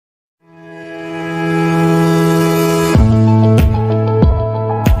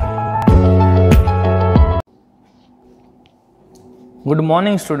Good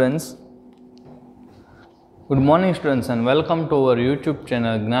morning students. Good morning students and welcome to our YouTube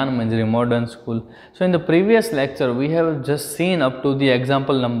channel Gnan Manjari Modern School. So in the previous lecture we have just seen up to the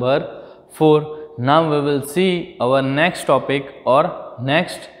example number 4. Now we will see our next topic or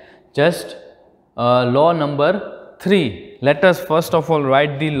next just law number 3. Let us first of all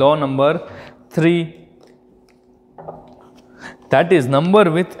write the law number 3. That is number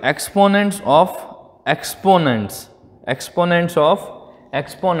with exponents of exponents. Exponents of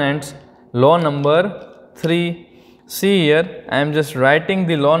exponents, law number 3. See here, I am just writing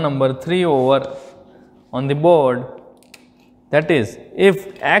the law number 3 over on the board. That is, if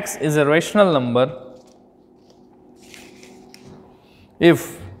x is a rational number,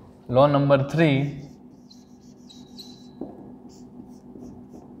 if law number 3,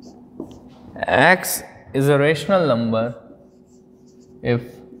 x is a rational number, if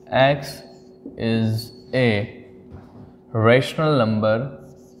x is a rational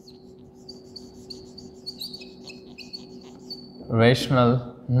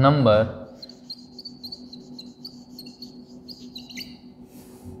number,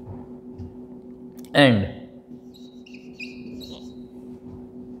 and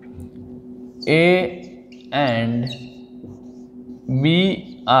a and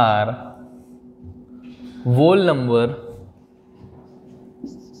b are whole number,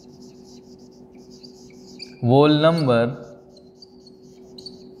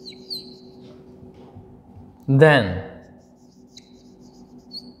 then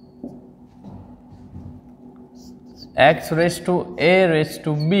x raised to a raised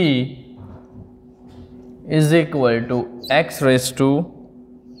to b is equal to x raised to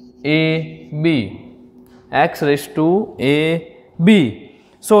ab, x raised to ab.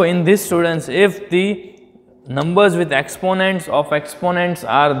 So in this students, if the numbers with exponents of exponents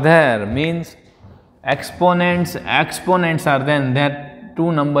are there, means exponents are then that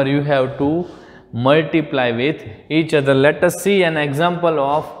two number you have to multiply with each other. Let us see an example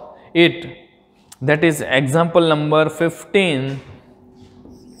of it. That is example number 15.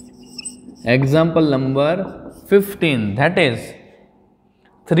 Example number 15, that is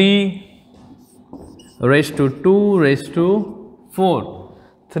 3 raised to 2 raised to 4.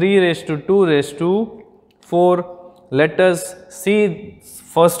 3 raised to 2 raised to 4. Let us see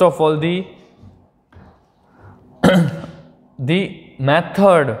first of all the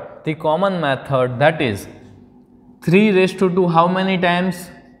method, the common method, that is 3 raised to 2 how many times?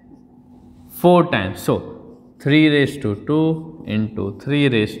 4 times. So 3 raised to 2 into 3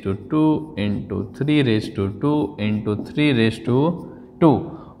 raised to 2 into 3 raised to 2 into 3 raised to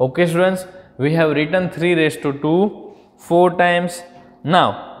 2. Okay students, we have written 3 raised to 2 4 times.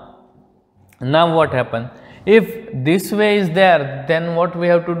 Now what happened? If this way is there, then what we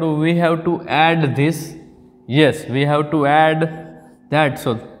have to do? We have to add this. Yes, we have to add that.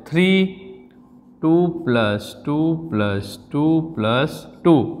 So 3, 2 plus 2 plus 2 plus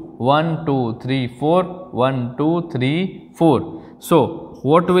 2. 1, 2, 3, 4. 1, 2, 3, 4. So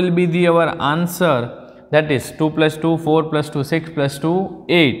what will be our answer? That is 2 plus 2, 4 plus 2, 6 plus 2,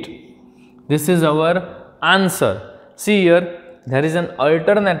 8. This is our answer. See here, there is an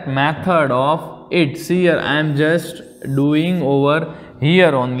alternate method of it. See here, I am just doing over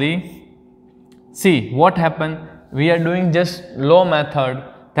here only. See what happened? We are doing just law method,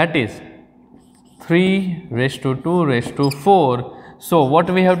 that is 3 raised to 2 raised to 4. So what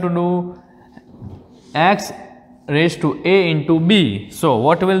we have to do? X raised to a into b. So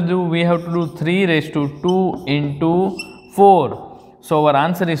what will do? We have to do 3 raised to 2 into 4. So our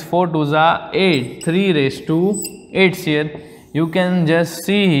answer is 4 2s are 8. 3 raised to 8 here. You can just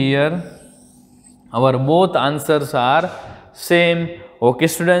see here our both answers are same. Okay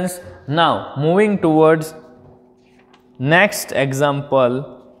students. Now moving towards next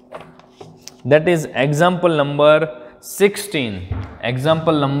example, that is example number 16.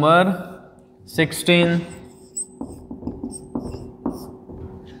 Example number 16.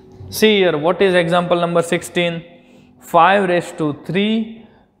 See here, what is example number 16? 5 raised to 3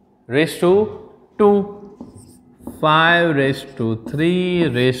 raised to 2. 5 raised to 3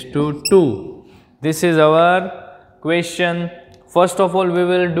 raised to 2. This is our question. First of all, we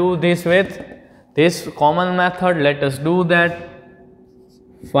will do this with this common method. Let us do that.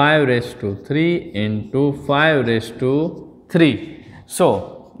 5 raised to 3 into 5 raised to 3.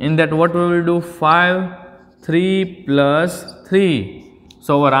 So in that what we will do? 5, 3 plus 3.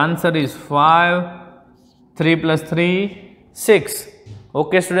 So our answer is 5, 3 plus 3, 6.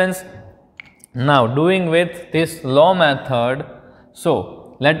 Okay students. Now doing with this law method.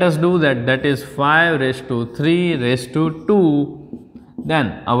 So let us do that. That is 5 raised to 3 raised to 2.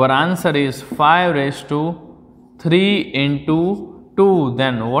 Then our answer is 5 raised to 3 into 2. 2.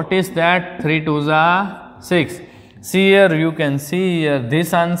 Then what is that? 3 2s are 6. See here, you can see here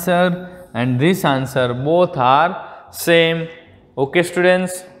this answer and this answer both are same. Okay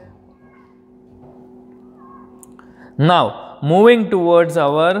students. Now moving towards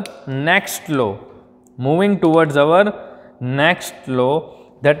our next law. Moving towards our next law,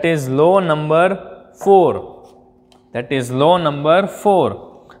 that is law number 4. That is law number 4.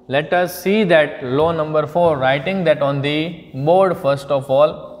 Let us see that law number 4, writing that on the board first of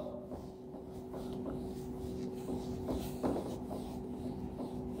all.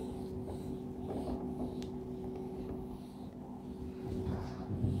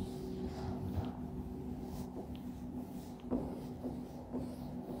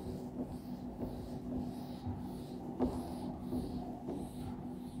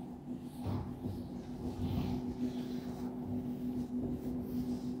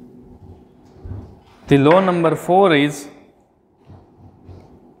 The law number 4 is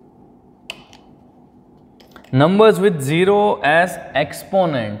numbers with 0 as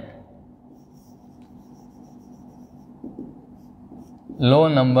exponent. Law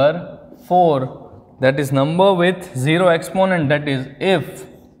number 4, that is number with 0 exponent, that is if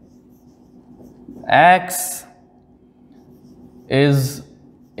x is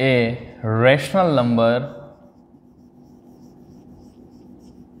a rational number,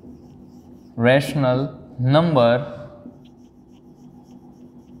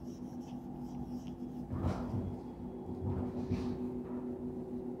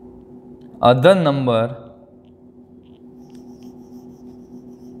 other number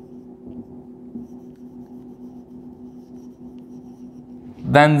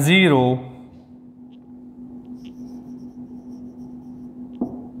than 0,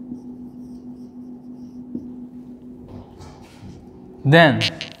 then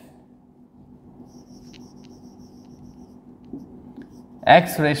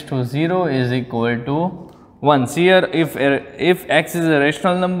x raised to 0 is equal to 1. See here, if x is a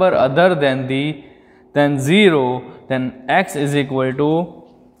rational number other than 0, then x is equal to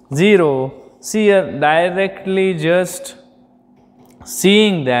 0. See here, directly just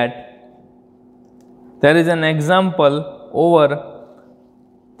seeing that there is an example over,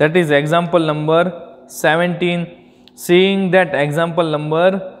 that is example number 17. Seeing that example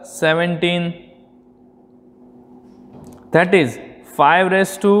number 17, that is 5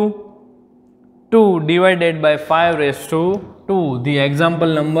 raised to 2 divided by 5 raised to 2. The example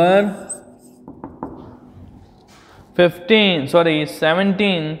number 17,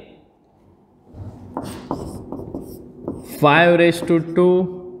 5 raised to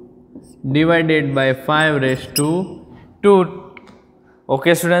 2 divided by 5 raised to 2.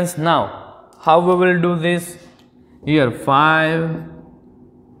 Okay students, now how we will do this? Here 5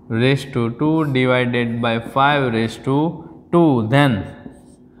 raised to 2 divided by 5 raised to 2. Then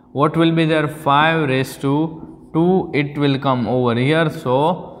what will be there? 5 raised to 2, it will come over here,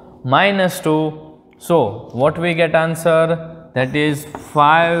 so minus 2. So what we get answer? That is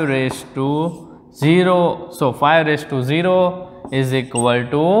 5 raised to 0. So 5 raised to 0 is equal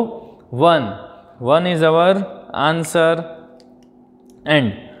to 1. 1 is our answer.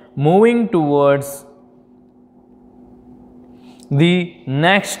 And moving towards the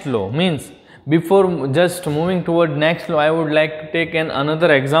next law, means before just moving toward next law, I would like to take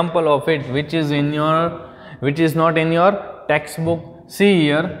another example of it, which is not in your textbook. See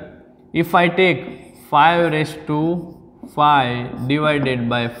here, if I take 5 raised to 5 divided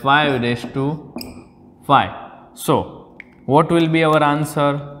by 5 raised to 5, so what will be our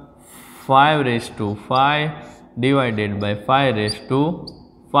answer? 5 raised to 5 divided by 5 raised to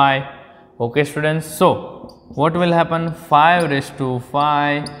 5. Okay students, so what will happen? 5 raised to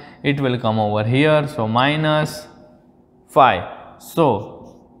 5, it will come over here, so minus 5. So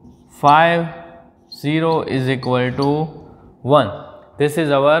 5 0 is equal to 1. This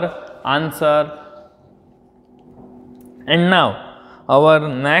is our answer. And now our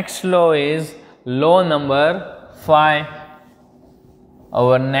next law is law number 5.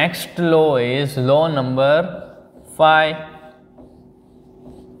 Our next law is law number 5.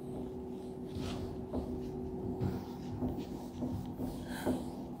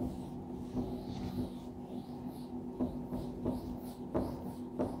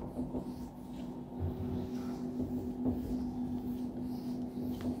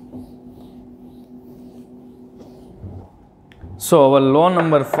 So our law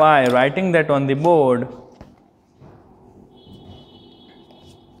number 5, writing that on the board.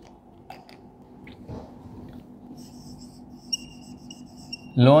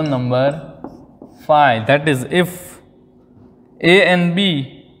 Law number 5, that is if A and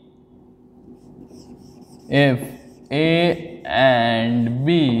B, if A and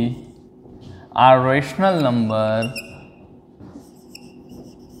B are rational number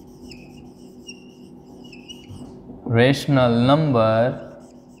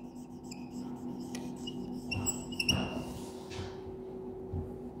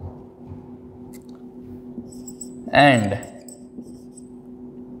and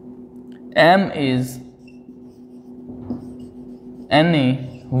M is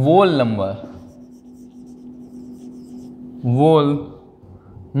any whole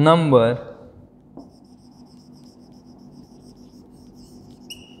number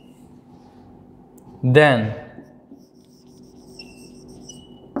then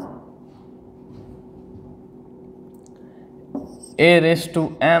A raised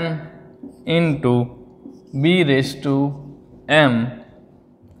to M into B raised to M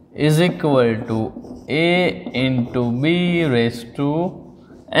is equal to A into B raised to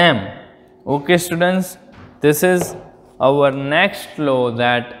M. Okay students, this is our next law,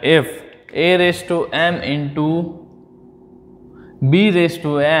 that if A raised to M into B raised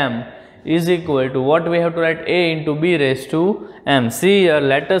to M is equal to what we have to write, A into B raised to M. See here,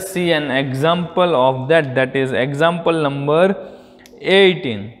 let us see an example of that, that is example number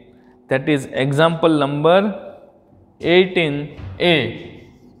 18. That is example number 18A.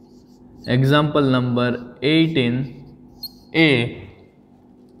 Example number 18A,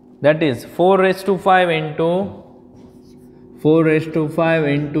 that is 4 raised to 5 into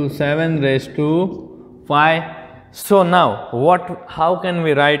 7 raised to 5. So now how can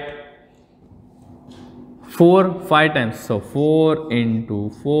we write 4 5 times? So 4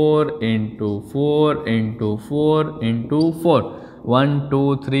 into 4 into 4 into 4 into 4, 1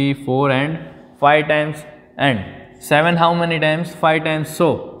 2 3 4 and 5 times, and 7 how many times? 5 times.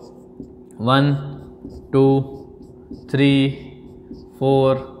 So 1 2 3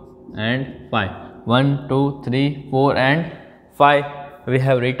 4 and 5, 1 2 3 4 and 5. We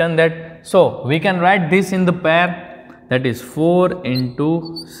have written that. So we can write this in the pair, that is 4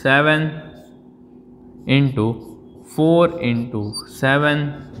 into 7 into 4 into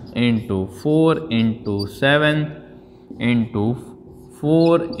 7 into 4 into 7 into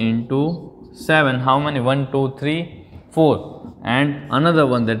 4 into 7. How many? 1 2 3 4, and another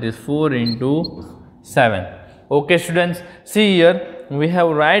one, that is 4 into 7. Okay students, see here we have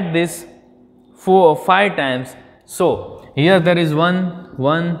write this 5 times. So here there is 1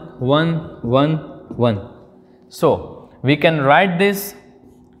 1 1 1 1. So we can write this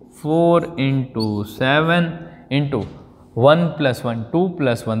 4 into 7 into 1 plus 1 2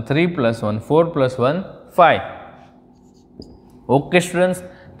 plus 1 3 plus 1 4 plus 1 5. Okay students,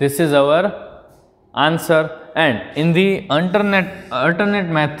 this is our answer. And in the alternate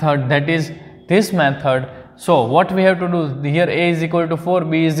method, that is this method, so what we have to do here, A is equal to 4,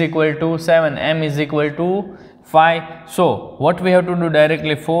 B is equal to 7, M is equal to 5. So what we have to do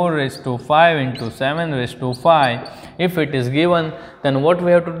directly, 4 raised to 5 into 7 raised to 5. If it is given, then what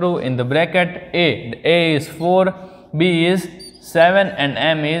we have to do in the bracket, A is 4, B is 7 and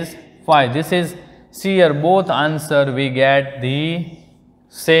M is 5. This is, see here, both answer we get the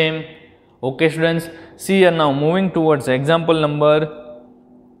same. Okay students, see here now moving towards example number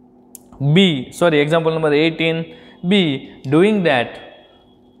example number 18B, doing that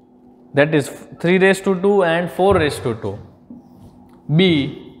is 3 raised to 2 and 4 raised to 2.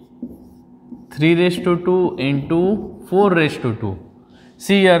 B 3 raised to 2 into 4 raised to 2.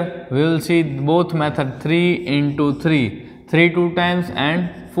 See here, we will see both method, 3 into 3, 3 2 times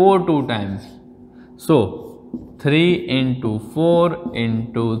and 4 2 times. So 3 into 4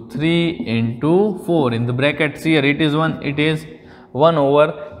 into 3 into 4 in the brackets, here it is 1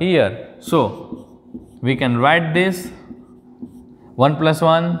 over here. So we can write this 1 plus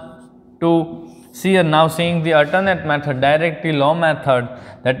 1 2. See here, now seeing the alternate method, directly law method,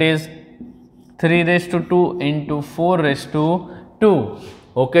 that is 3 raised to 2 into 4 raised to 2.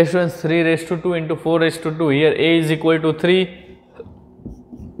 Okay students, 3 raised to 2 into 4 raised to 2. Here A is equal to 3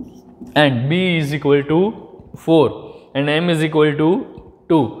 and B is equal to 4 and M is equal to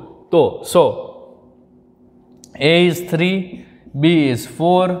 2. So A is 3, B is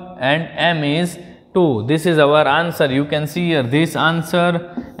 4 and M is 2. This is our answer. You can see here, this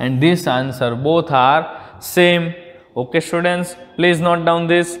answer and this answer both are same. Okay students, please note down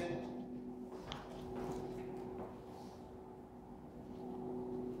this.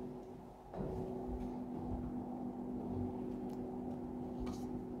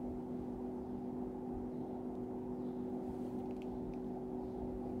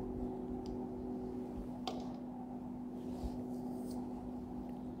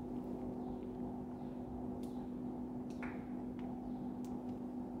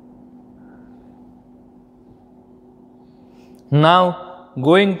 Now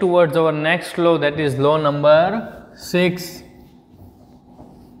going towards our next law, that is law number 6.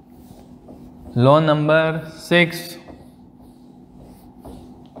 Law number 6.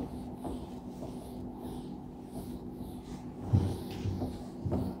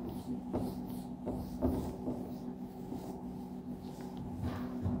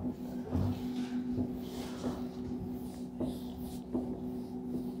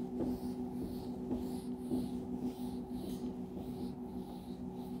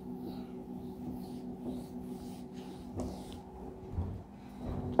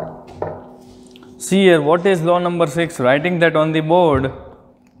 See here, what is law number 6? Writing that on the board.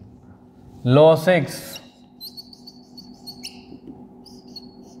 Law 6.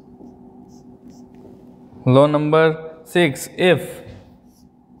 Law number 6. If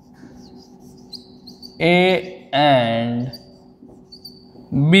A and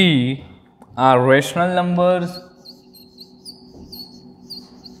B are rational numbers,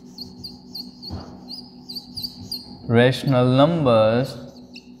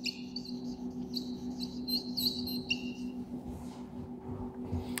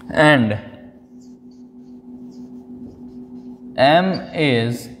 and M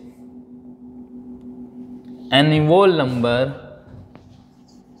is an even number,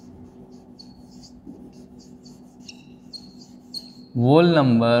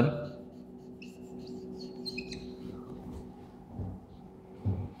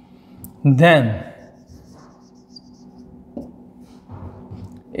 then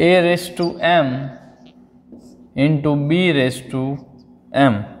A raised to M into B raised to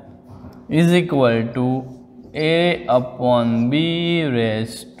M is equal to A upon B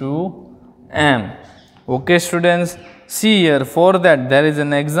raised to M. Okay students, see here, for that there is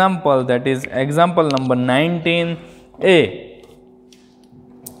an example, that is example number 19a.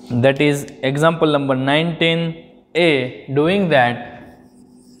 That is example number 19a. Doing that,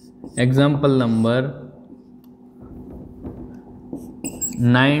 example number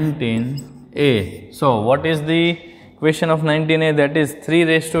 19a. So what is the equation of 19a? That is 3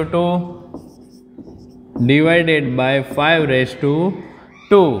 raised to 2 divided by 5 raised to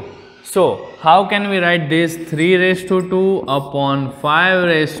 2. So how can we write this? 3 raised to 2 upon 5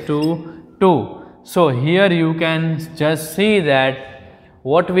 raised to 2. So here you can just see that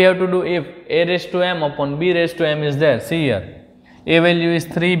what we have to do if A raised to M upon B raised to M is there. See here, A value is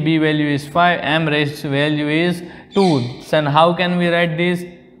 3, B value is 5, M raised value is 2. Then how can we write this?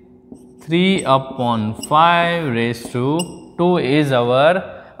 3 upon 5 raised to 2 is our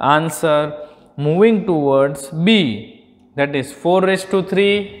answer. Moving towards B, that is 4 raised to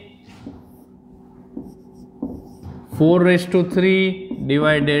 3, 4 raised to 3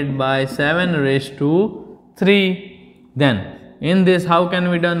 divided by 7 raised to 3. Then in this, how can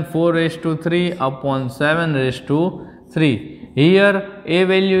we done? 4 raised to 3 upon 7 raised to 3. Here A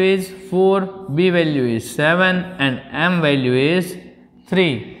value is 4, B value is 7 and M value is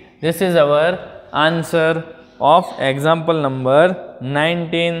 3. This is our answer of example number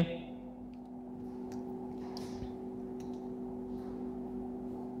 19.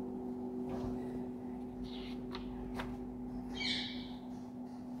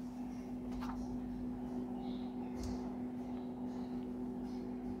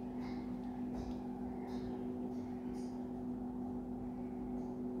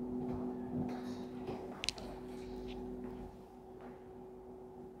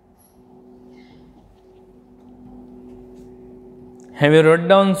 Have you wrote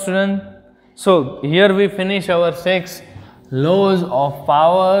down, student? So here we finish our 6 laws of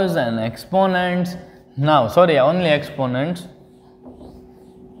powers and exponents. Now, sorry, only exponents.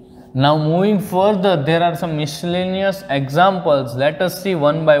 Now moving further, there are some miscellaneous examples. Let us see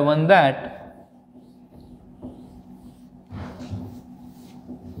one by one that.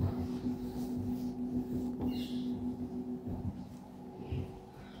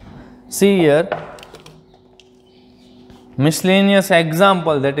 See here, miscellaneous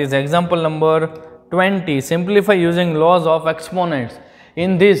example, that is example number 20. Simplify using laws of exponents.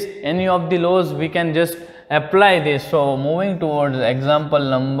 In this, any of the laws we can just apply this. So moving towards example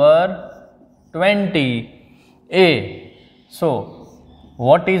number 20a. So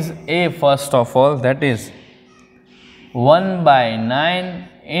what is a first of all? That is 1 by 9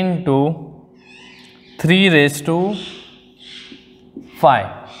 into 3 raised to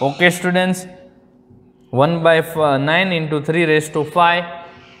 5. Okay students, 1 by 9 into 3 raised to 5.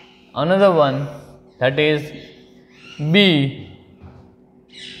 Another one, that is B,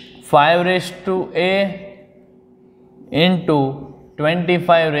 5 raised to A into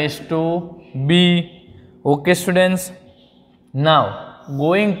 25 raised to B. Okay students. Now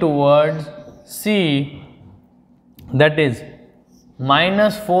going towards C, that is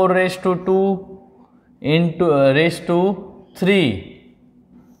minus 4 raised to 2 into raised to 3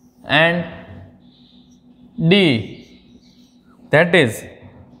 and D, that is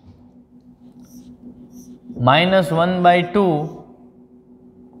minus 1 by 2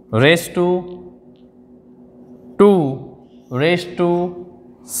 raised to 2 raised to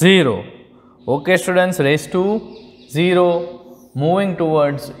 0. Okay students, raised to 0. Moving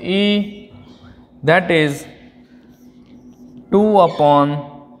towards E, that is 2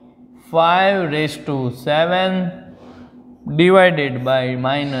 upon 5 raised to 7 divided by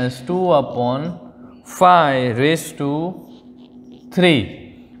minus 2 upon 5 raised to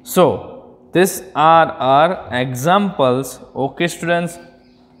 3. So, these are our examples. Okay students,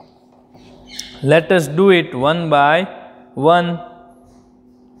 let us do it one by one.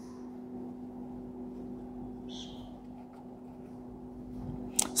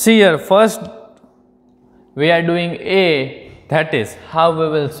 See here, first we are doing A, that is how we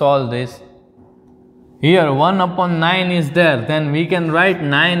will solve this. Here 1 upon 9 is there, then we can write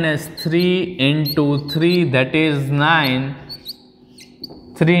 9 as 3 into 3, that is 9.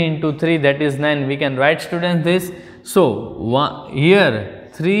 3 into 3, that is 9. We can write students this. So, here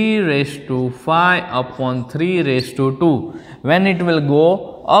 3 raised to 5 upon 3 raised to 2. When it will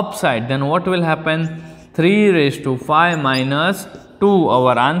go upside, then what will happen? 3 raised to 5 minus 2.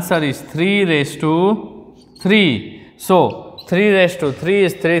 Our answer is 3 raised to 3. So, 3 raised to 3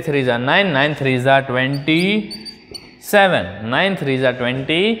 is 3 3s are 9, 9 3s are 27. 9 3s are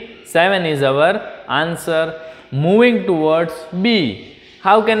 27 is our answer. Moving towards B.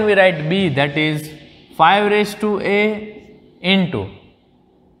 How can we write B? That is 5 raised to A into.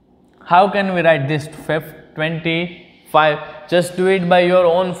 How can we write this? 25. Just do it by your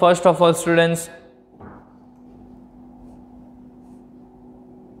own first of all students.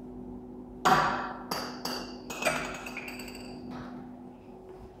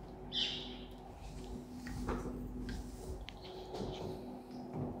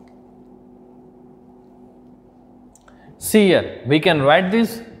 See here, we can write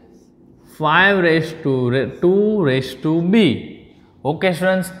this 5 raised to 2 raised to B. Okay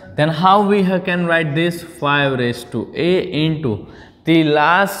students, then how we can write this? 5 raised to A into the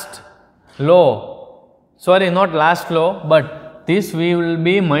last law, sorry not last law, but this we will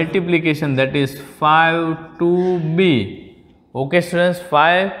be multiplication, that is 5 to B. Okay students,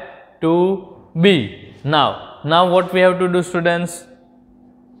 5 to B. Now what we have to do students?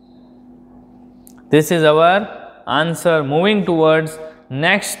 This is our answer. Moving towards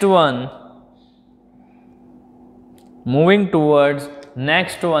next one.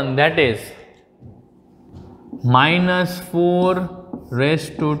 That is minus 4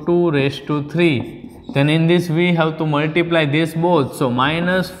 raised to 2 raised to 3. Then in this we have to multiply this both. So,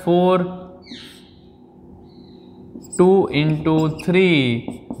 minus 4 2 into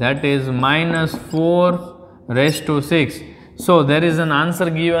 3, that is minus 4 raised to 6. So, there is an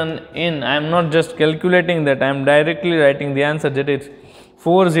answer given in, I am not just calculating that, I am directly writing the answer, that is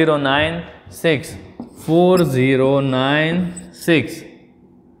 4096. 4096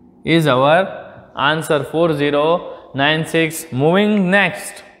 is our answer, 4096. Moving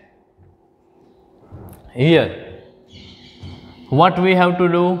next. Here, what we have to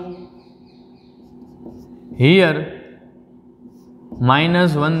do? Here,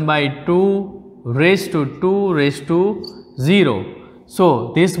 minus 1 by 2 raised to 2 raised to 0.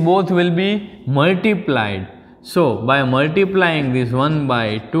 So, this both will be multiplied. So, by multiplying this 1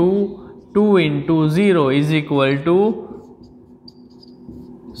 by 2, 2 into 0 is equal to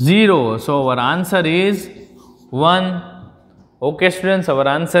 0. So, our answer is 1. Okay students, our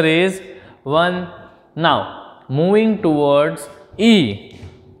answer is 1. Now, moving towards E.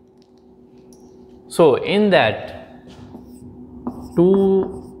 So, in that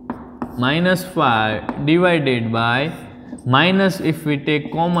 2 minus 5 divided by minus, if we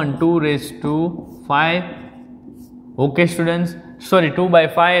take common, 2 raised to 5. Okay students, sorry, 2 by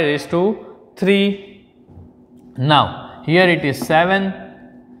 5 raised to 3. Now, here it is 7.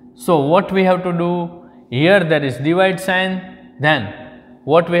 So, what we have to do? Here there is divide sign. Then,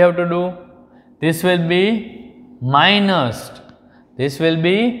 what we have to do? This will be minus. This will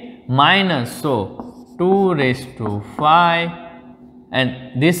be minus. So, 2 raised to 5.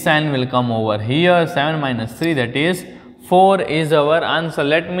 And this sign will come over here. 7 minus 3, that is 4 is our answer.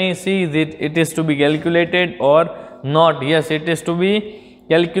 Let me see that it is to be calculated or not. Yes, it is to be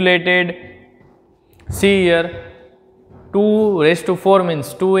calculated. See here, 2 raised to 4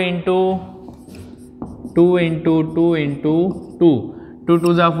 means 2 into 2 into 2 into 2. 2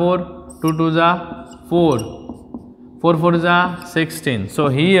 2s are 4, 2 2s are 4, 4 4s are 16. So,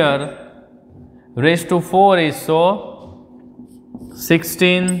 here raised to 4 is, so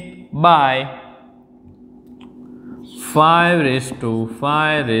 16 by 5 raised to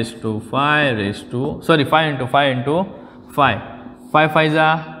 5 raised to 5 raised to, sorry, 5 into 5 into 5. 5 5s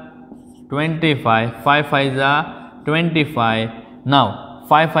are 25, 5 5s are 25. Now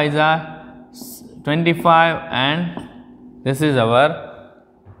 5 5s are 25 and this is our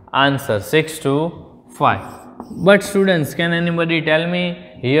answer 6 to 5. But students, can anybody tell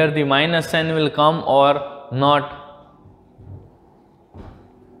me here the minus sign will come or not?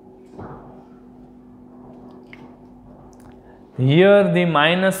 Here the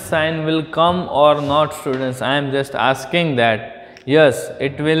minus sign will come or not, students? I am just asking that. Yes,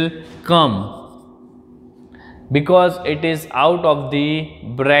 it will come because it is out of the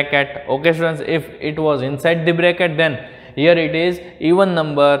bracket. Okay students, if it was inside the bracket, then here it is even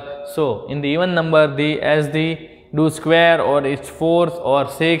number. So in the even number, as the do square or its fourth or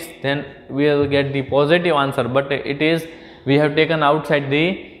sixth, then we will get the positive answer, but it is, we have taken outside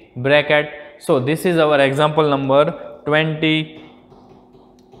the bracket. So this is our example number 20.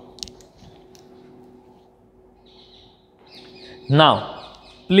 Now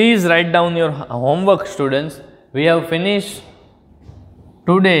please write down your homework, students. We have finished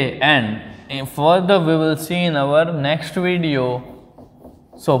today and further we will see in our next video.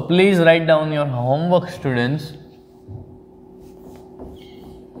 So please write down your homework, students.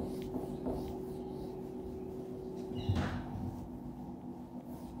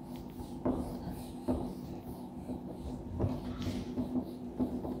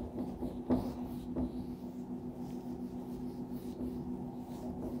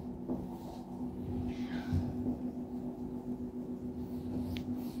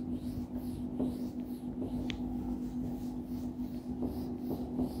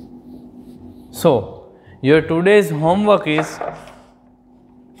 So your today's homework is,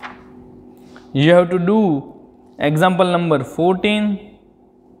 you have to do example number 14,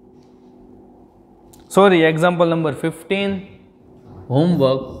 sorry, example number 15,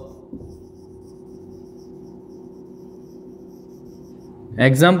 homework,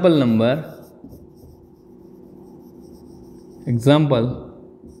 example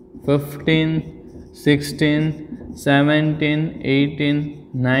 15, 16, 17, 18,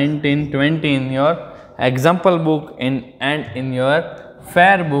 19, 20 in your example book and in your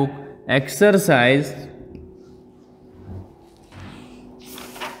fair book. Exercise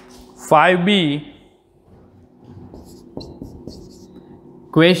 5B,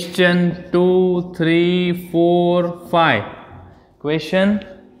 question 2, 3, 4, 5. Question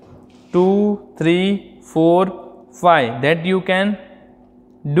 2, 3, 4, 5, that you can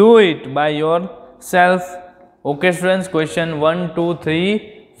do it by yourself. Okay students, question 1, 2,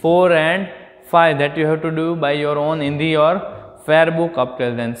 3, 4 and 5 that you have to do by your own in your fair book. Up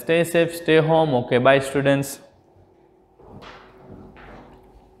till then, stay safe, stay home. Okay, bye students.